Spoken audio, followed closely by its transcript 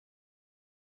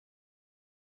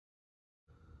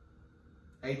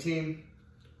Hey team,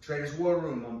 Traders War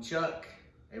Room, I'm Chuck.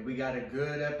 Hey, we got a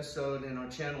good episode in our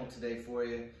channel today for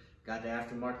you. Got the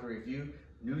aftermarket review,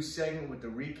 new segment with the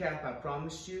recap I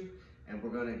promised you, and we're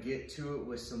gonna get to it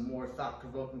with some more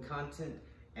thought-provoking content.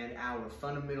 And our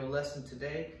fundamental lesson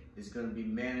today is gonna be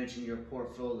managing your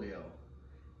portfolio.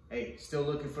 Hey, still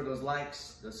looking for those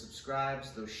likes, those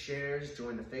subscribes, those shares,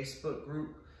 join the Facebook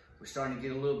group. We're starting to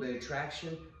get a little bit of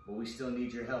traction, but we still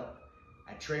need your help.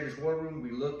 At Traders War Room,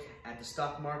 we look at the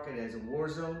stock market as a war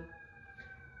zone.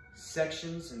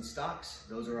 Sections and stocks,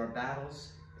 those are our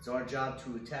battles. It's our job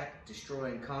to attack, destroy,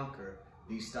 and conquer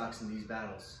these stocks and these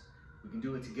battles. We can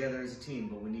do it together as a team,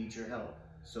 but we need your help.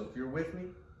 So if you're with me,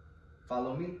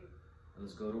 follow me, and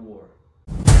let's go to war.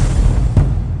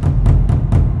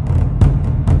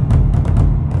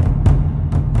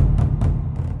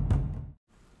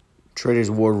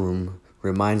 Traders War Room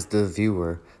reminds the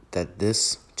viewer that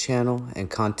this channel and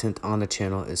content on the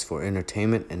channel is for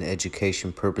entertainment and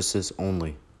education purposes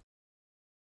only.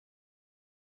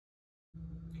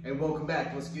 And welcome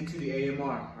back. Let's get to the AMR,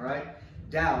 all right?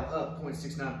 Dow up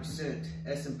 0.69%,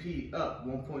 S&P up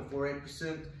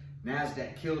 1.48%,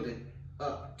 NASDAQ killed it,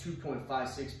 up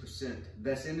 2.56%.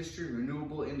 Best industry,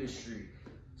 renewable industry.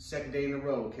 Second day in a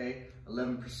row, okay?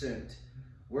 11%.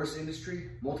 Worst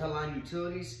industry, multi-line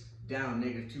utilities, down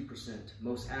 -2%.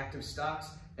 Most active stocks,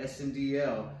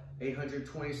 SNDL,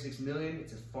 826 million.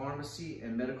 It's a pharmacy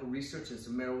and medical research. It's a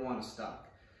marijuana stock.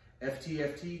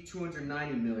 FTFT,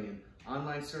 290 million.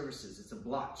 Online services. It's a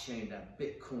blockchain, that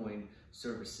Bitcoin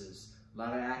services. A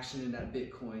lot of action in that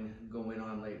Bitcoin going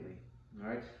on lately. All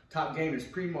right. Top gainers,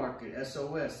 pre-market,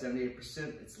 SOS,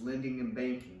 78%. It's lending and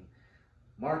banking.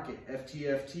 Market,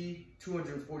 FTFT,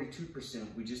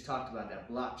 242%. We just talked about that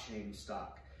blockchain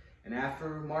stock. And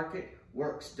aftermarket,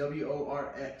 Works,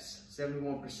 WORX,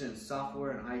 71%,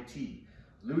 software and IT.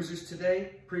 Losers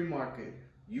today, pre-market,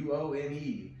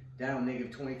 UONE, down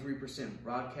 -23%,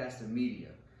 broadcast and media.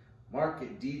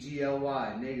 Market,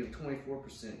 DGLY,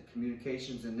 -24%,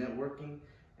 communications and networking.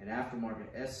 And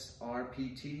aftermarket,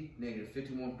 SRPT,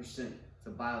 -51%, it's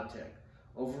a biotech.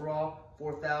 Overall,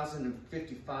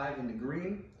 4,055 in the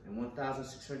green and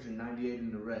 1,698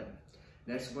 in the red.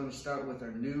 Next, we're going to start with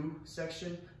our new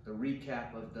section, the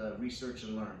recap of the research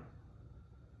and learn.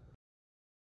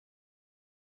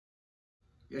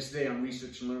 Yesterday on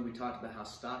Research and Learn, we talked about how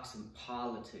stocks and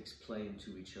politics play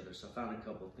into each other. So I found a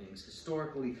couple of things.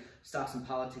 Historically, stocks and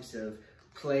politics have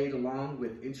played along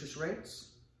with interest rates,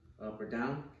 up or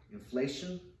down,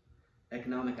 inflation,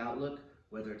 economic outlook,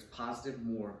 whether it's positive,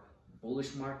 more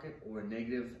bullish market, or a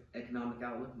negative economic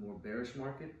outlook, more bearish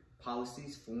market.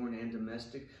 Policies, foreign and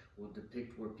domestic, will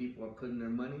depict where people are putting their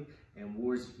money, and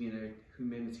wars,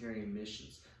 humanitarian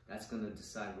missions. That's going to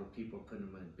decide where people are putting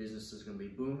their money. Business is going to be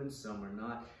booming, some are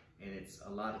not, and it's a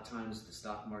lot of times the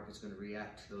stock market's going to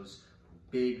react to those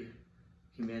big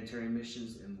humanitarian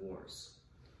missions and wars.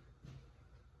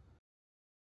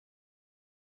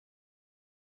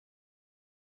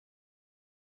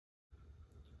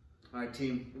 All right,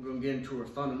 team, we're going to get into our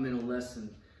fundamental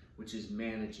lesson, which is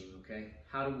managing, okay?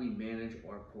 How do we manage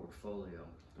our portfolio,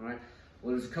 all right?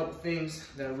 Well, there's a couple things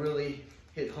that really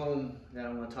hit home that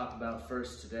I want to talk about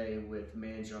first today with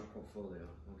managing our portfolio,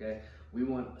 okay? We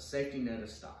want a safety net of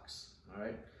stocks, all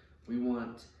right? We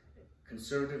want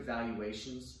conservative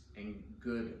valuations and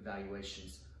good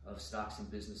valuations of stocks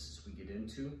and businesses we get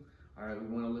into, all right? We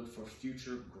want to look for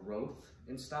future growth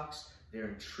in stocks, their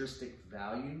intrinsic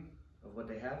value of what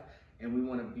they have, and we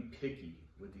want to be picky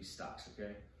with these stocks,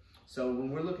 okay? So when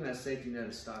we're looking at safety net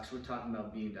of stocks, we're talking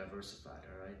about being diversified,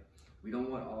 all right? We don't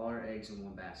want all our eggs in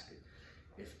one basket.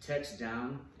 If tech's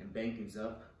down and banking's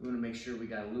up, we want to make sure we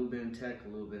got a little bit in tech, a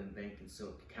little bit in banking, so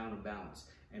it can counterbalance.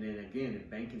 And then again, if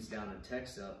banking's down and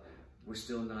tech's up, we're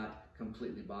still not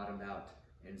completely bottomed out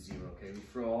and zero, okay? We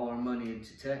throw all our money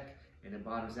into tech and it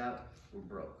bottoms out, we're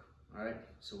broke, all right?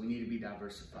 So we need to be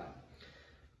diversified.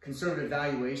 Conservative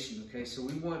valuation, okay? So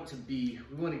we want to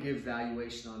give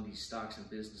valuation on these stocks and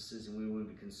businesses, and we want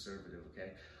to be conservative,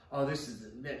 okay? Oh, this is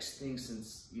the next thing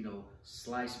since,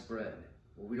 sliced bread.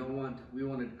 Well, we want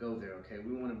to go there, okay?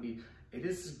 We want to be, it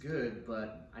is good,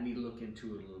 but I need to look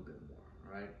into it a little bit more,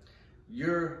 all right?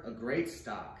 You're a great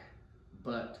stock,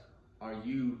 but are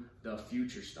you the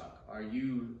future stock? Are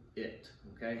you it,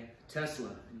 okay? Tesla,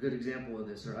 a good example of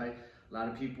this, all right? A lot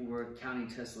of people were counting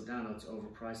Tesla down. Oh, it's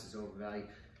overpriced, it's overvalued.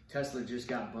 Tesla just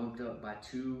got bumped up by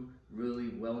two really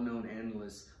well-known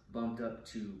analysts, bumped up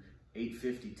to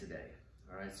 850 today.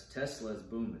 All right, so Tesla is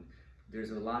booming.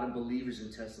 There's a lot of believers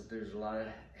in Tesla. There's a lot of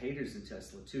haters in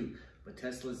Tesla too, but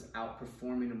Tesla's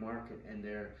outperforming the market and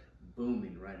they're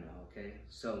booming right now, okay?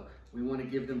 So we want to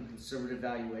give them conservative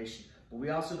valuation, But we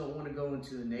also don't want to go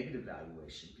into a negative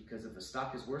valuation, because if a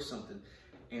stock is worth something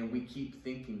and we keep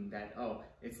thinking that, oh,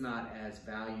 it's not as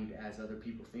valued as other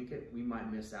people think it, we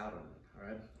might miss out on it, all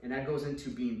right? And that goes into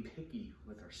being picky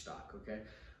with our stock, okay?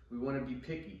 We want to be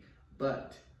picky,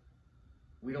 but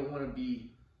we don't want to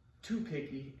be too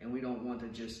picky, and we don't want to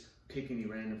just pick any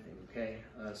random thing, okay?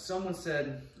 Someone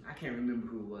said, I can't remember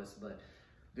who it was, but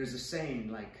there's a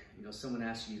saying, like, you know, someone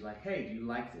asks you, like, hey, do you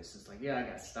like this? It's like, yeah, I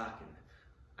got stock in it.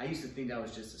 I used to think that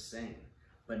was just a saying,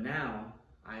 but now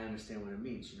I understand what it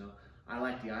means. You know, I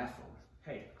like the iPhone.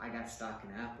 Hey, I got stock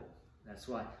in Apple. That's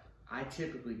why I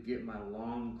typically get my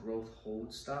long growth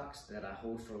hold stocks that I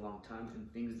hold for a long time,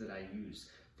 and things that I use,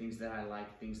 things that I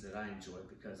like, things that I enjoy,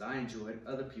 because I enjoy it,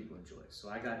 other people enjoy it. So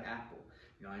I got Apple.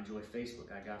 You know, I enjoy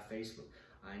Facebook. I got Facebook.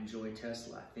 I enjoy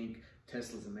Tesla. I think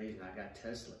Tesla's amazing. I got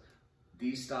Tesla.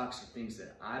 These stocks are things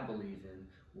that I believe in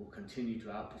will continue to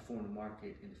outperform the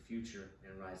market in the future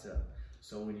and rise up.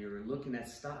 So when you're looking at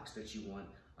stocks that you want,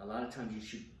 a lot of times you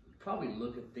should probably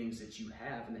look at things that you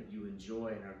have and that you enjoy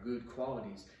and are good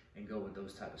qualities, and go with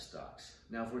those type of stocks.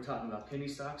 Now, if we're talking about penny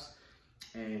stocks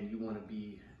and you want to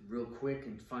be real quick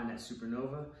and find that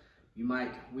supernova, we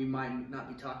might not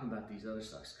be talking about these other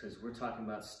stocks, because we're talking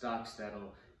about stocks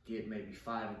that'll get maybe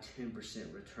 5 and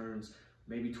 10% returns,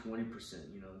 maybe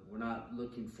 20%. You know, we're not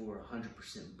looking for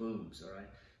 100% booms, all right?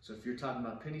 So if you're talking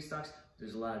about penny stocks,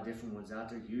 there's a lot of different ones out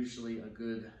there. Usually a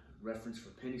good reference for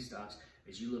penny stocks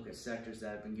is you look at sectors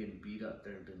that have been getting beat up,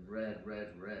 that have been red,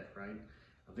 right?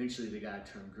 Eventually they gotta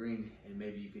turn green, and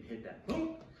maybe you can hit that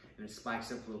boom, and it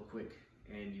spikes up real quick,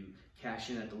 and you cash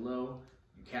in at the low,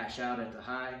 you cash out at the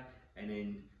high, and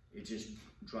then it just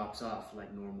drops off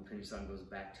like normal penny stock, goes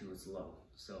back to its low.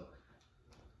 So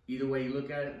either way you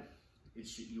look at it,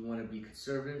 you want to be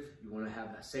conservative, you want to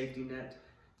have a safety net,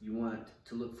 you want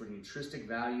to look for the intrinsic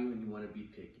value, and you want to be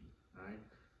picky, all right?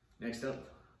 Next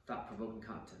up, thought-provoking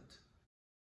content.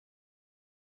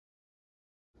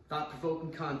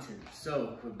 Thought-provoking content.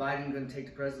 So, with Biden going to take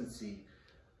the presidency,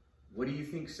 what do you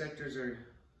think sectors are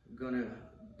going to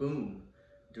boom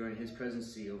during his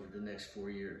presidency over the next 4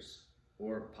 years,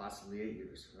 or possibly 8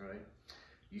 years, all right?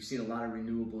 You've seen a lot of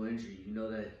renewable energy. You know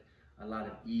that a lot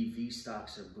of EV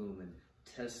stocks are booming.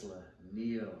 Tesla,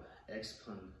 NIO,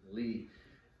 Xpeng, Lee,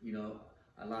 you know,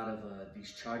 a lot of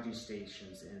these charging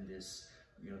stations and this,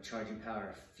 you know, charging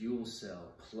power, fuel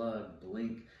cell, plug,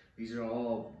 blink. These are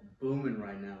all booming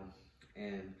right now.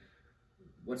 And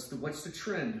what's the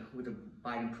trend with a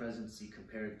Biden presidency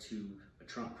compared to a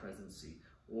Trump presidency,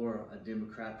 or a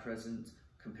Democrat president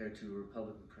compared to a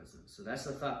Republican president? So that's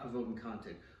the thought-provoking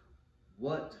content.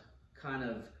 What kind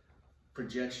of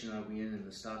projection are we in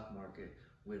the stock market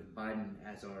with Biden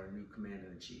as our new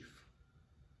commander-in-chief?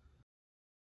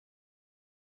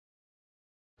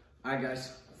 All right,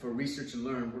 guys, for Research and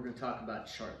Learn, we're going to talk about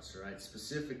charts, all right?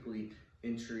 Specifically,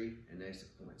 entry and exit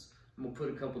points. I'm going to put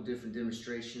a couple different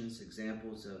demonstrations,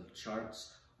 examples of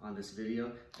charts on this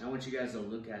video, and I want you guys to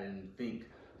look at it and think,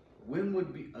 when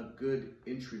would be a good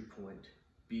entry point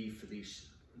be for these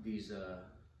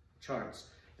charts,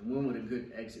 and when would a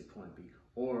good exit point be?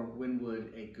 Or when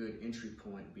would a good entry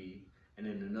point be, and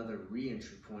then another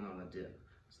re-entry point on a dip?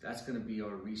 So that's going to be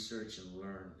our research and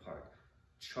learn part,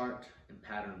 chart and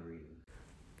pattern reading.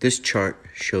 This chart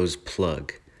shows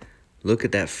plug. Look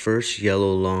at that first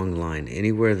yellow long line.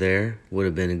 Anywhere there would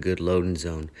have been a good loading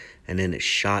zone, and then it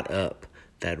shot up.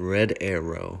 That red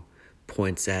arrow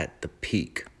points at the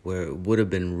peak, where it would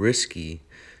have been risky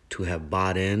to have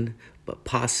bought in, but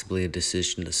possibly a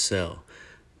decision to sell.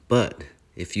 But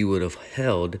if you would have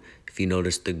held, if you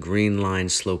noticed the green line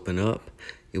sloping up,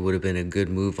 it would have been a good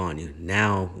move on you.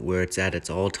 Now, where it's at its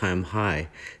all-time high,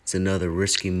 it's another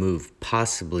risky move,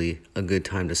 possibly a good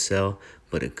time to sell,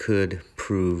 but it could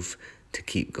prove to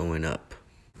keep going up.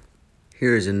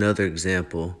 Here is another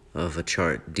example of a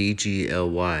chart,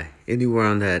 DGLY. Anywhere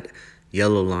on that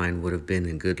yellow line would have been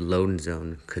a good loading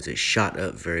zone because it shot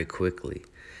up very quickly.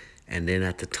 And then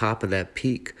at the top of that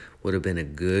peak would have been a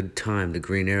good time. The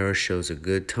green arrow shows a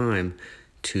good time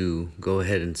to go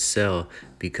ahead and sell,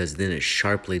 because then it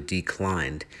sharply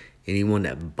declined. Anyone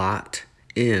that bought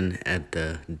in at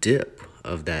the dip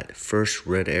of that first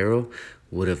red arrow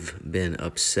would have been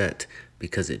upset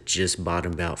because it just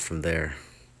bottomed out from there.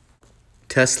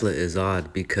 Tesla is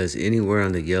odd because anywhere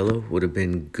on the yellow would have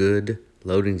been good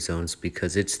loading zones,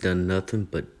 because it's done nothing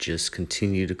but just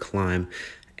continue to climb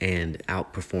and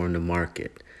outperform the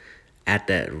market. At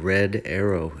that red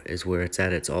arrow is where it's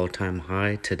at its all-time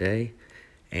high today,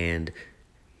 and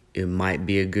it might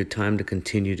be a good time to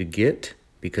continue to get,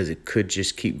 because it could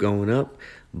just keep going up,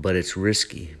 but it's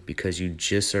risky because you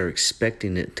just are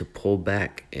expecting it to pull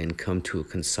back and come to a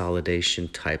consolidation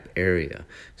type area.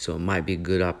 So it might be a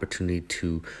good opportunity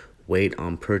to wait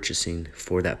on purchasing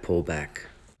for that pullback.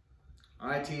 All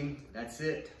right, team, that's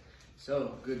it.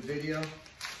 So, good video.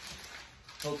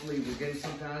 Hopefully we're getting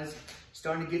some guys,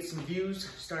 starting to get some views,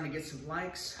 starting to get some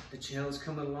likes. The channel's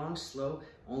coming along slow.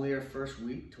 Only our first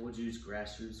week. Told you it's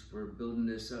grassroots. We're building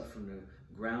this up from the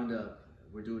ground up.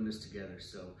 We're doing this together,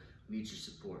 so we need your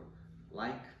support.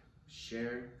 Like,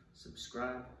 share,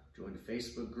 subscribe, join the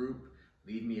Facebook group,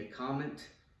 leave me a comment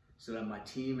so that my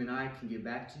team and I can get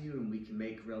back to you and we can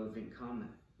make relevant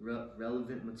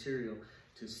material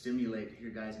to stimulate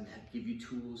your guys and give you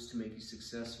tools to make you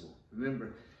successful.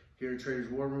 Remember, here at Traders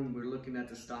War Room, we're looking at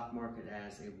the stock market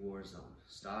as a war zone.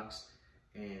 Stocks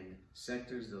and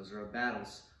sectors, those are our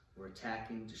battles. We're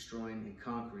attacking, destroying, and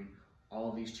conquering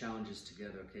all these challenges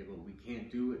together, okay? But we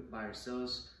can't do it by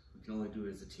ourselves. We can only do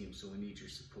it as a team, so we need your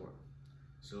support.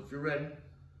 So if you're ready,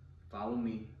 follow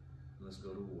me. Let's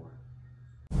go to war.